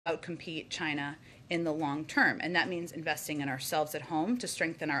outcompete China in the long term. And that means investing in ourselves at home to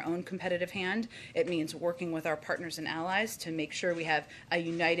strengthen our own competitive hand. It means working with our partners and allies to make sure we have a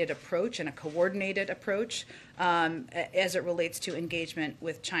united approach and a coordinated approach as it relates to engagement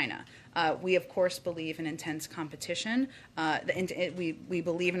with China. We, of course, believe in intense competition. We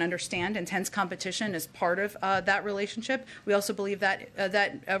believe and understand intense competition as part of that relationship. We also believe that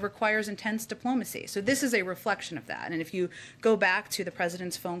that requires intense diplomacy. So this is a reflection of that. And if you go back to the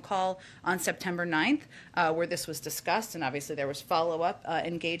president's phone call on September 9th, where this was discussed, and obviously there was follow-up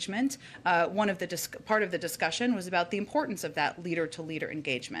engagement, part of the discussion was about the importance of that leader-to-leader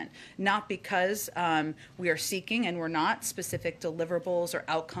engagement, not because we are seeking, and we're not, specific deliverables or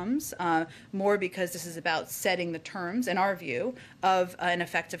outcomes, more because this is about setting the terms, in our view, of an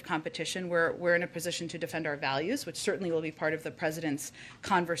effective competition where we're in a position to defend our values, which certainly will be part of the president's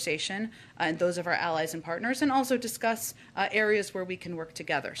conversation and those of our allies and partners, and also discuss areas where we can work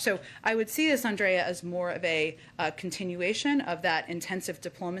together. So I would see this, Andrea, as more of a continuation of that intensive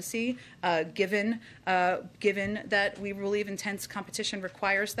diplomacy, given that we believe intense competition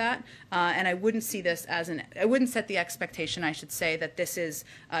requires that, and I wouldn't see this as I wouldn't set the expectation, I should say, that this is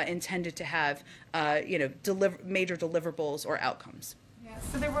intended to have, major deliverables or outcomes. Yeah,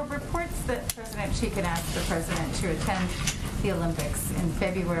 so there were reports that President Xi could ask the president to attend the Olympics in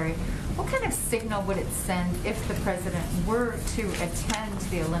February. What kind of signal would it send if the president were to attend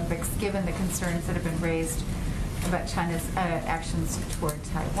the Olympics, given the concerns that have been raised about China's actions toward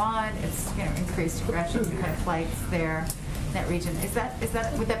Taiwan, its increased aggression, kind of flights there in that region?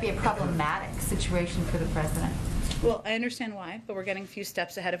 Would that be a problematic situation for the president? Well, I understand why, but we're getting a few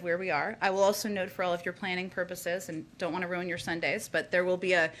steps ahead of where we are. I will also note, for all of your planning purposes, and don't want to ruin your Sundays, but there will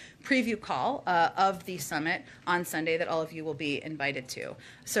be a preview call of the summit on Sunday that all of you will be invited to.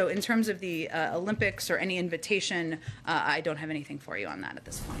 So in terms of the Olympics or any invitation, I don't have anything for you on that at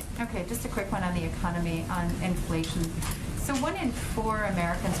this point. Okay, just a quick one on the economy, on inflation. So 1 in 4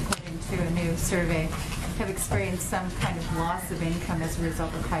 Americans, according to a new survey, have experienced some kind of loss of income as a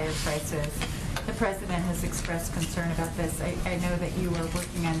result of higher prices. The president has expressed concern about this. I know that you are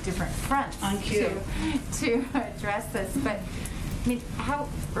working on different fronts to address this, but I mean, how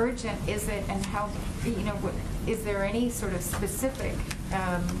urgent is it, and how, is there any sort of specific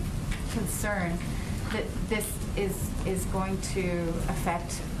concern that this is going to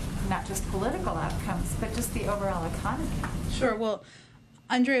affect not just political outcomes, but just the overall economy? Sure. Well,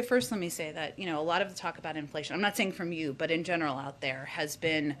 Andrea, first let me say that, a lot of the talk about inflation, I'm not saying from you, but in general out there, has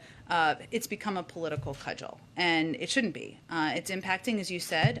been, it's become a political cudgel, and it shouldn't be. It's impacting, as you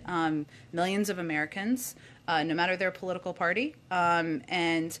said, millions of Americans, no matter their political party,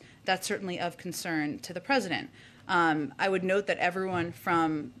 and that's certainly of concern to the president. I would note that everyone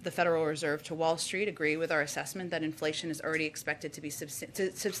from the Federal Reserve to Wall Street agree with our assessment that inflation is already expected to be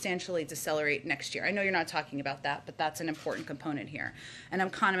substantially decelerate next year. I know you're not talking about that, but that's an important component here. And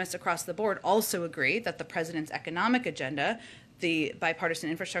economists across the board also agree that the president's economic agenda, the bipartisan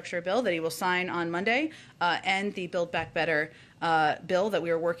infrastructure bill that he will sign on Monday, and the Build Back Better bill that we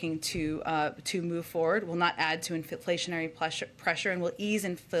are working to move forward, will not add to inflationary pressure and will ease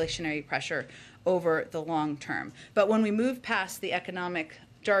inflationary pressure over the long term. But when we move past the economic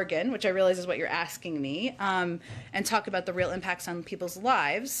jargon, which I realize is what you're asking me, and talk about the real impacts on people's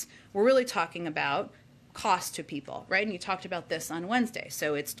lives, we're really talking about cost to people, right? And you talked about this on Wednesday.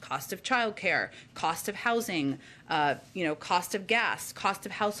 So it's cost of childcare, cost of housing, cost of gas, cost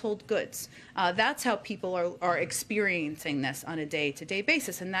of household goods. That's how people are experiencing this on a day-to-day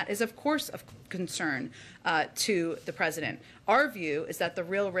basis, and that is, of course, of concern to the president. Our view is that the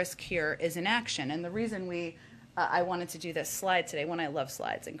real risk here is inaction, and the reason I wanted to do this slide today, I love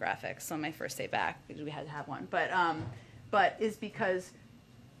slides and graphics on my first day back, because we had to have one, but is because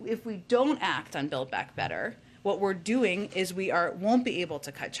if we don't act on Build Back Better, what we're doing is we won't be able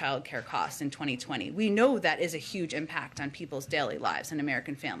to cut child care costs in 2020. We know that is a huge impact on people's daily lives and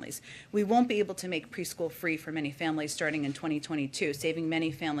American families. We won't be able to make preschool free for many families starting in 2022, saving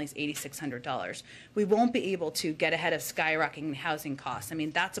many families $8,600. We won't be able to get ahead of skyrocketing housing costs. I mean,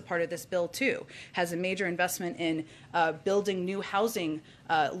 that's a part of this bill too. Has a major investment in building new housing,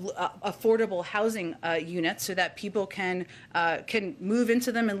 affordable housing units, so that people can move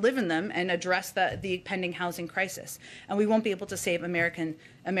into them and live in them and address the pending housing crisis. And we won't be able to save Americans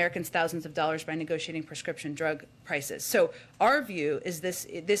thousands of dollars by negotiating prescription drug prices. So our view is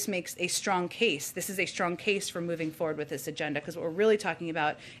this makes a strong case. This is a strong case for moving forward with this agenda, because what we're really talking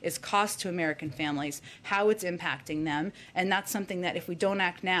about is cost to American families, how it's impacting them, and that's something that if we don't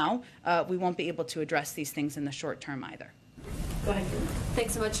act now, we won't be able to address these things in the short term either. Go ahead.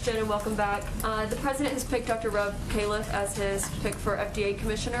 Thanks so much, Jen, and welcome back. The president has picked Dr. Rob Califf as his pick for FDA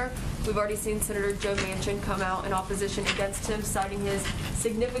commissioner. We've already seen Senator Joe Manchin come out in opposition against him, citing his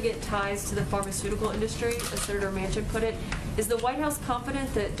significant ties to the pharmaceutical industry, as Senator Manchin put it. Is the White House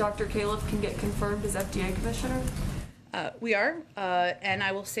confident that Dr. Califf can get confirmed as FDA commissioner? We are, and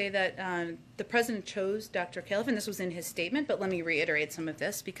I will say that the president chose Dr. Califf, and this was in his statement, but let me reiterate some of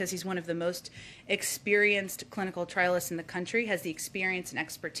this because he's one of the most experienced clinical trialists in the country, has the experience and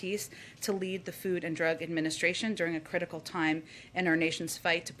expertise to lead the Food and Drug Administration during a critical time in our nation's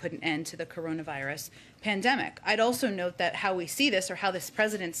fight to put an end to the coronavirus pandemic. I'd also note that how we see this, or how this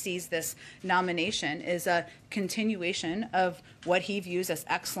president sees this nomination, is a continuation of what he views as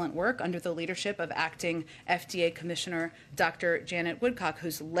excellent work under the leadership of acting FDA Commissioner Dr. Janet Woodcock,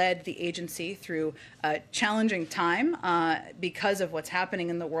 who's led the agency through a challenging time because of what's happening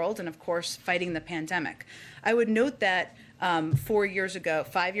in the world and, of course, fighting the pandemic. I would note that 5 years ago,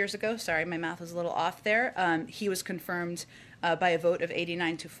 sorry, my math was a little off there, he was confirmed by a vote of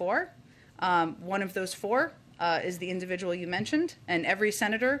 89-4. One of those 4 is the individual you mentioned, and every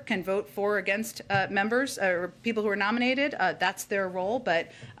senator can vote for or against members or people who are nominated. That's their role,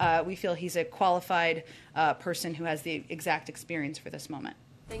 but we feel he's a qualified person who has the exact experience for this moment.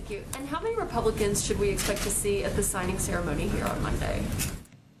 Thank you. And how many Republicans should we expect to see at the signing ceremony here on Monday?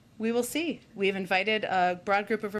 We will see. We've invited a broad group of